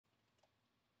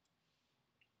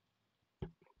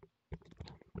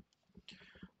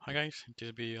Hi guys, in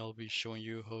this video I'll be showing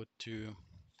you how to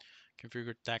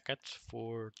configure Tacacs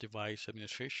for device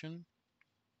administration. In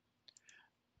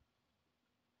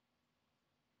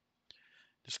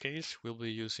this case we'll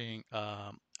be using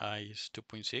ISE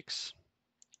 2.6.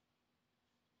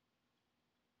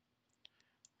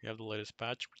 We have the latest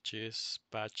patch, which is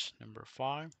patch number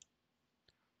 5.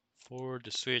 For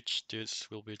the switch, this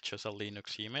will be just a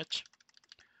Linux image.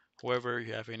 However, if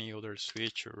you have any other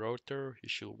switch or router, it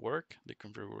should work. The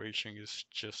configuration is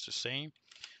just the same.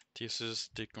 This is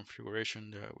the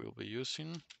configuration that we'll be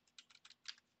using.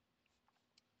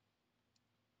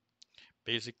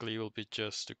 Basically, it will be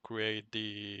just to create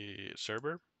the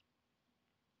server.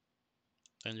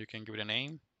 Then you can give it a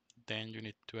name. Then you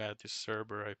need to add the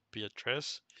server IP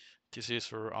address. This is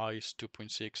for ISE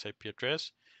 2.6 IP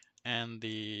address, and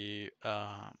the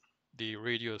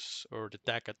radius or the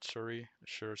TACAT, sorry,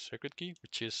 short circuit key,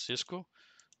 which is Cisco,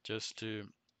 just to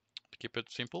keep it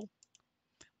simple.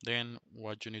 Then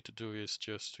what you need to do is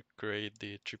just to create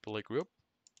the AAA group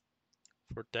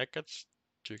for TACATs.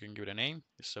 You can give it a name.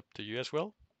 It's up to you as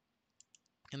well.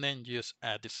 And then just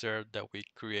add the cert that we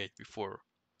create before.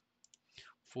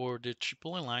 For the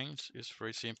AAA lines, it's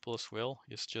very simple as well.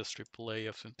 It's just AAA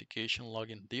Authentication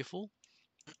login default,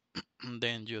 and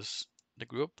then just the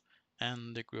group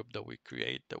and the group that we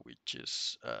create, that which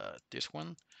is this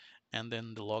one, and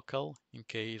then the local in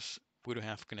case we don't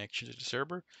have connection to the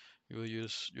server.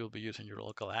 You'll be using your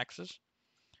local access.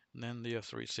 And then the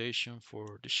authorization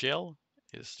for the shell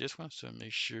is this one, so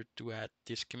make sure to add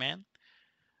this command,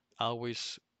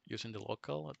 always using the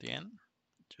local at the end,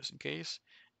 just in case.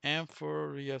 And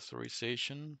for the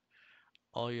authorization,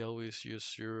 I always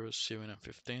use 0, 7, and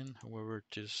 15. However,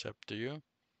 it is up to you.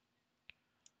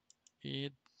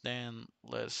 Then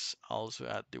let's also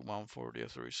add the one for the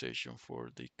authorization for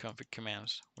the config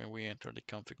commands when we enter the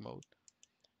config mode.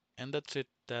 And that's it.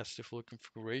 That's the full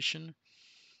configuration.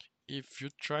 If you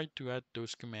try to add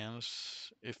those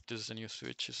commands, if this is a new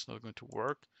switch, it's not going to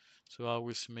work. So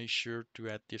always make sure to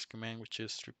add this command, which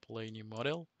is AAA new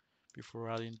model, before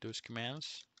adding those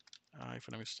commands. If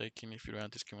I'm not mistaken, if you don't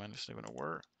add this command, it's not going to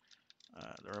work.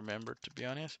 I don't remember, to be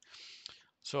honest.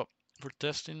 So for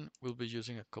testing, we'll be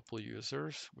using a couple of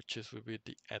users, which is will be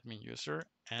the admin user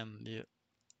and the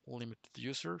limited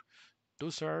user.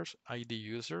 Those are ID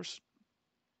users.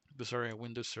 Those are a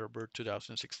Windows Server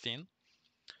 2016.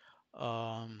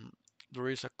 There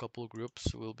is a couple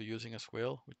groups we'll be using as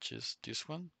well, which is this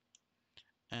one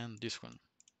and this one.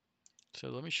 So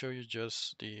let me show you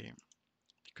just the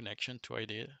connection to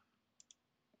ID.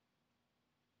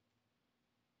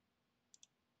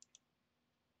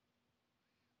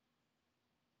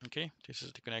 Okay, this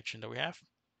is the connection that we have.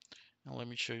 And let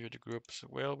me show you the groups as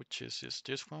well, which is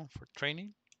this one for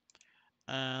training.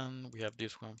 And we have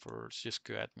this one for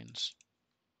Cisco admins.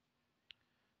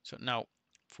 So now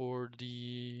for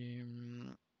the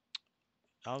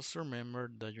also remember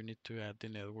that you need to add the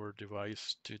network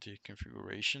device to the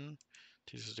configuration.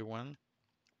 This is the one.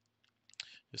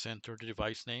 Just enter the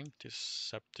device name. This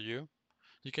is up to you.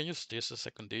 You can use this as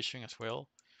a condition as well,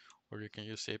 or you can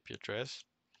use the IP address.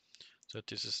 So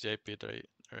this is the IP that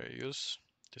I use.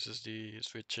 This is the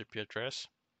switch IP address.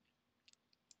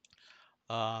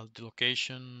 The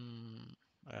location,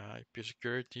 IP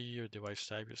security, or device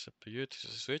type is up to you. This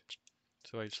is a switch.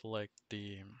 So I select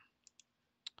the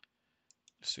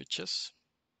switches.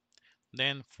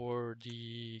 Then for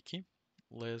the key,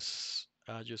 let's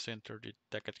just enter the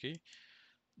Tacacs key.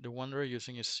 The one we're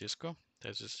using is Cisco.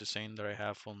 This is the same that I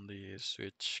have on the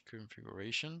switch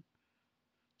configuration.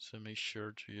 So make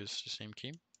sure to use the same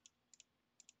key.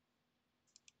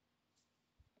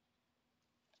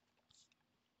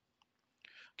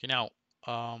 Okay, now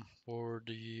for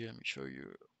the, let me show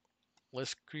you.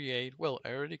 Let's create, well, I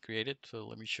already created, so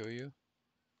let me show you.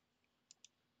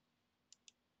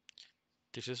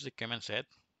 This is the command set.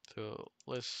 So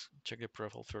let's check the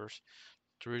profile first.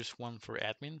 There is one for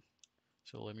admin.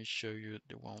 So let me show you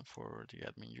the one for the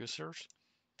admin users.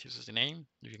 This is the name.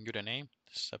 You can get a name.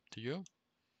 This is up to you.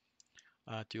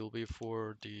 It will be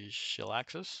for the shell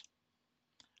access.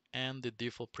 And the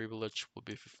default privilege will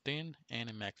be 15 and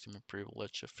a maximum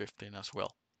privilege of 15 as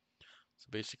well. So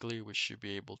basically we should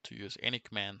be able to use any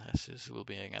command as this will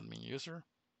be an admin user.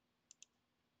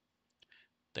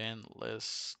 Then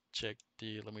let's check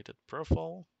the limited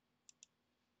profile.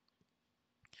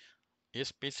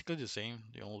 It's basically the same.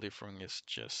 The only difference is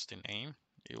just the name.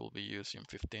 It will be using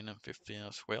 15 and 15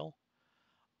 as well.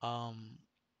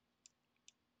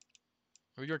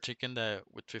 We are taking that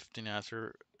with 15 as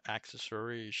our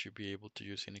accessory, you should be able to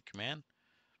use any command,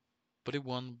 but it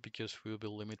won't because we'll be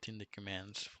limiting the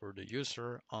commands for the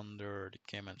user under the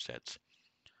command sets.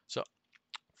 So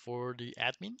for the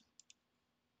admin,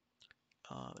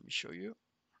 let me show you.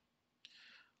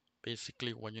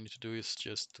 Basically, what you need to do is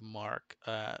just to mark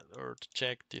or to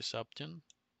check this option.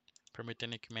 Permit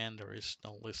any command that is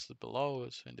not listed below.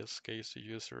 So in this case, the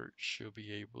user should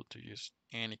be able to use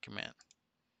any command.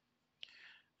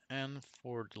 And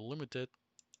for the limited,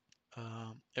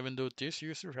 even though this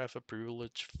user has a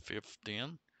privilege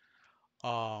 15,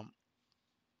 um,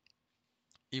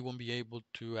 it won't be able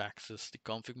to access the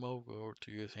config mode or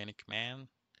to use any command.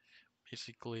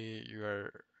 Basically, you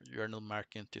are not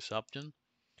marking this option.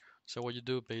 So what you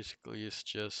do basically is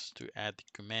just to add the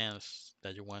commands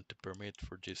that you want to permit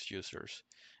for these users.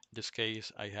 In this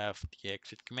case, I have the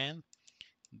exit command,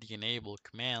 the enable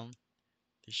command,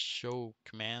 the show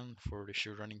command for the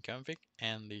show running config,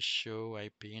 and the show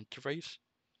IP interface.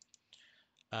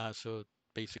 So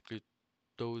basically,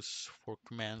 those four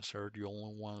commands are the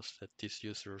only ones that this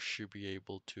user should be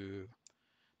able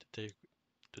take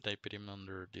to type it in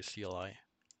under the CLI.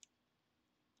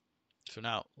 So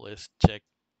now let's check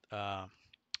uh,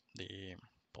 the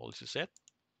policy set.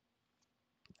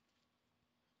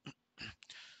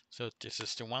 So this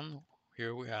is the one.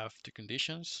 Here we have the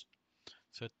conditions.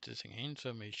 So this again,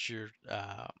 so make sure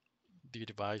the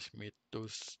device meet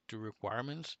those two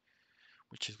requirements,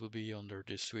 which will be under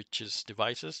the switches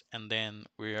devices, and then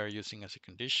we are using as a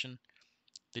condition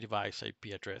the device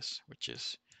IP address, which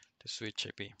is the switch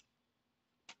IP.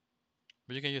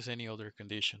 But you can use any other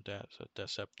condition so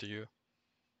that's up to you.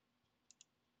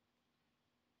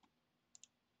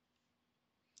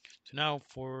 So now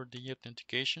for the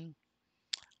authentication,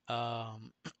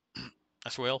 um,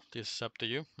 as well, this is up to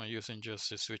you. I'm using just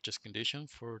the switches condition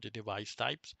for the device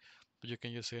types, but you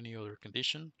can use any other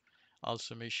condition.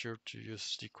 Also make sure to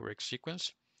use the correct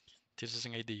sequence. This is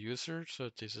an ID user, so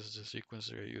this is the sequence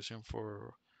they're using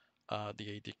for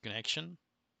the ID connection.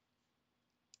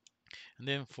 And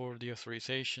then for the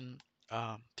authorization,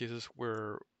 this is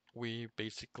where we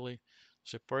basically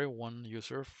separate one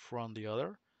user from the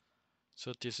other.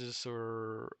 So this is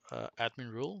our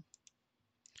admin rule.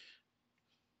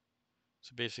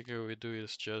 So basically what we do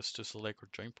is just to select our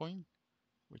join point,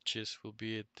 which will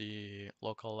be the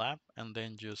local lab, and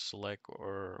then just select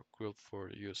our group for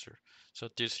the user. So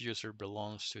this user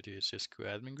belongs to the Cisco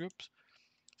admin groups.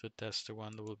 So that's the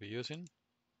one that we'll be using.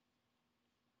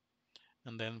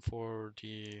 And then for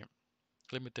the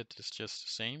limited, it's just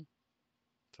the same.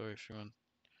 So if you want,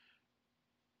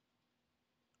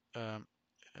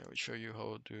 I will show you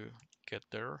how to get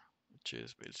there, which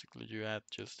is basically you add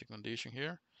just the condition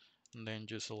here, and then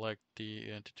just select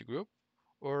the entity group,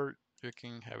 or you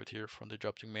can have it here from the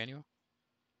drop-down menu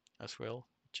as well,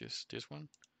 which is this one.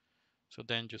 So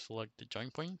then just select the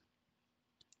join point,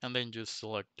 and then just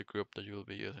select the group that you will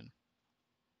be using.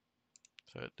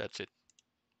 So that's it.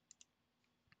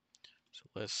 So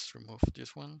let's remove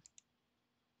this one.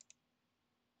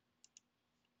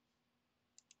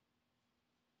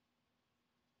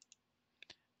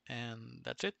 And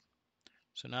that's it.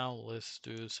 So now let's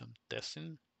do some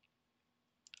testing.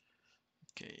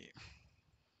 Okay.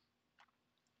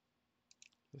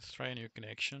 Let's try a new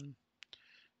connection.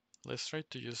 Let's try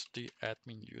to use the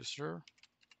admin user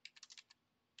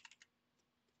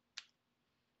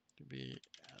to be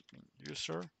admin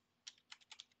user.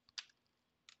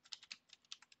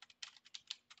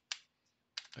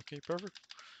 Okay, perfect.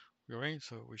 We're in,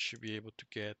 so we should be able to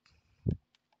get.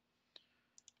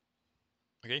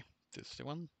 Okay, this is the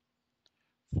one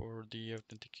for the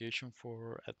authentication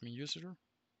for admin user.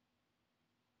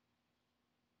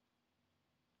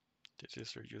 This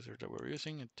is our user that we're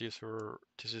using, and this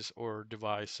is our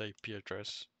device IP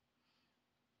address.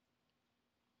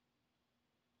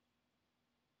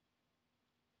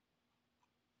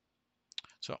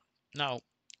 So now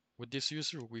with this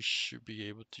user, we should be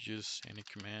able to use any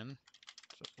command.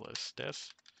 So let's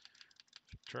test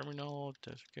terminal.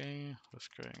 Test again. Let's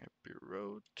go IP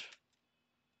route.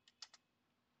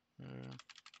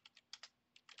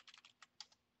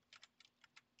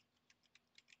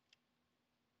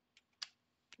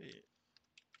 Okay.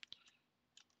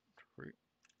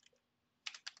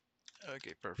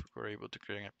 Okay, perfect. We're able to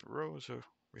create a row, so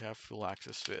we have full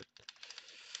access to it.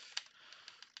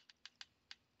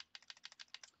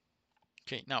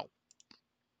 Okay, now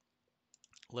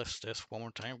let's test one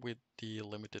more time with the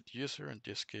limited user. In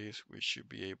this case, we should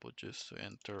be able just to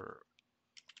enter,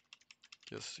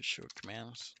 just to show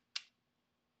commands.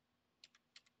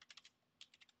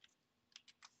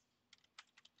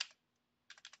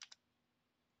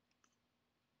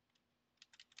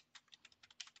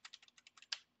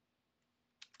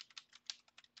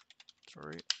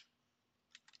 Sorry.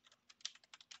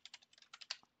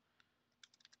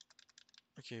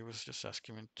 Okay, it was just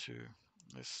asking me to,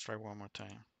 let's try one more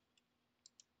time.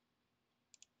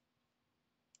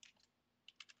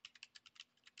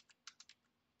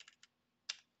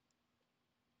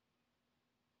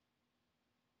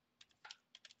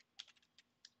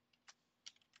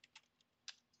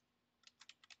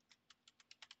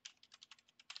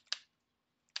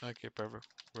 Okay, perfect.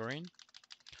 We're in.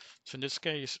 So in this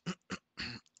case,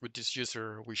 with this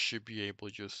user, we should be able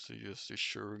just to use the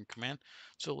shorten command.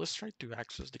 So let's try to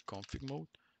access the config mode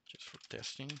just for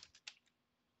testing.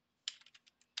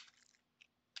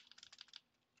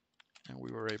 And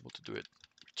we were able to do it,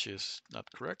 which is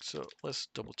not correct. So let's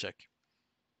double check.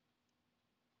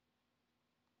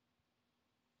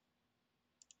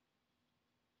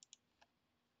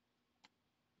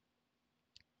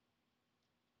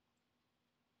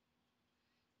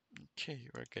 Okay,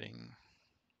 we're getting,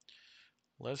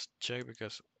 let's check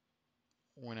because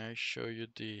when I show you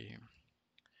the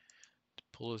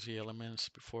policy elements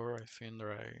before, I think that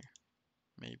I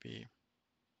maybe,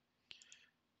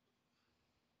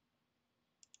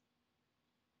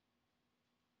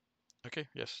 okay,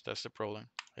 yes, that's the problem.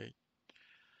 I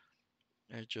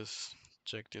just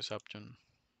checked this option.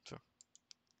 So,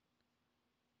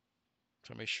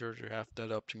 so make sure you have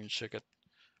that option and check it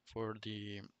for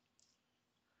the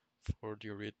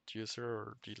read user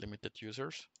or the limited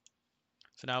users.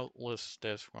 So now let's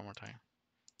test one more time.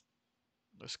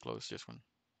 Let's close this one.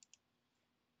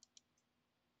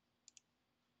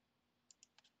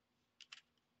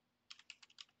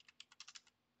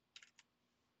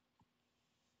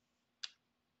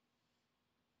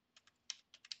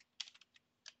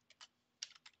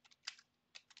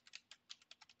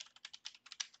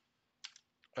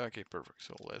 Okay, perfect.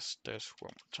 So let's test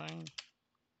one more time.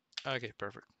 Okay,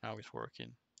 perfect. Now it's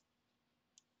working.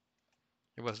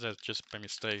 It was that just by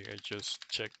mistake. I just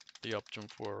checked the option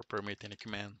for permitting a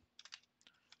command.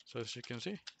 So as you can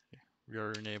see, we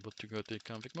are enabled to go to the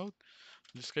config mode.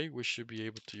 In this case, we should be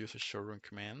able to use a short run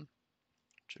command,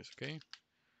 which is okay.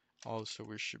 Also,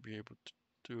 we should be able to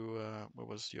do, what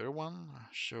was the other one?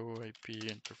 Show IP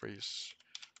interface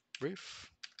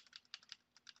brief.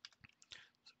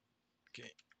 Okay,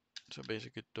 so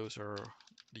basically those are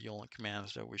the only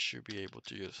commands that we should be able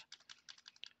to use.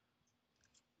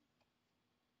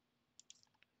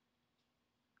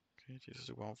 Okay, this is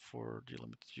the one for the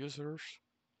limited users.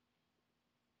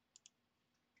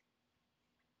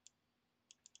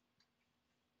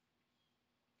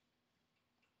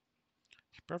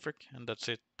 Perfect, and that's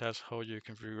it. That's how you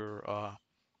configure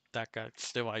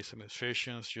Tacacs device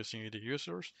administrations using the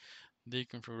users. The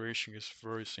configuration is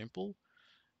very simple.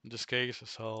 In this case,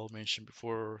 as I mentioned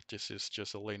before, this is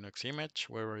just a Linux image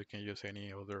where you can use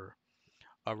any other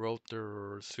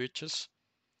router or switches.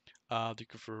 The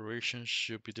configuration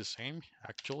should be the same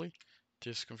actually.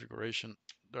 This configuration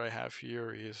that I have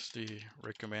here is the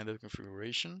recommended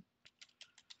configuration.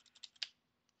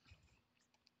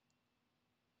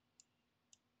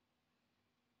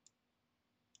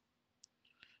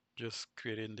 Just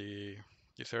creating the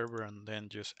server and then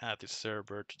just add the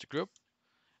server to the group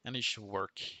and it should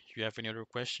work. If you have any other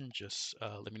questions, just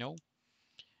let me know.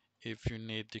 If you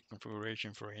need the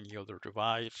configuration for any other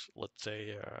device, let's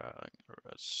say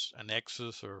a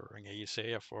Nexus or an ISE,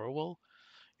 a firewall,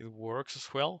 it works as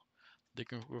well. The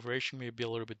configuration may be a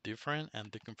little bit different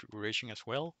and the configuration as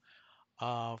well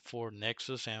for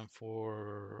Nexus and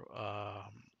for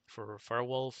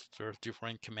firewalls, there's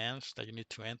different commands that you need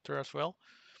to enter as well.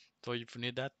 So if you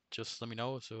need that, just let me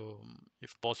know. So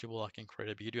if possible, I can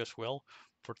create a video as well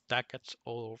for Tacacs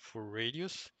or for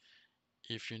radius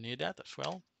if you need that as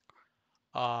well.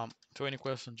 So any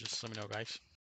questions, just let me know, guys.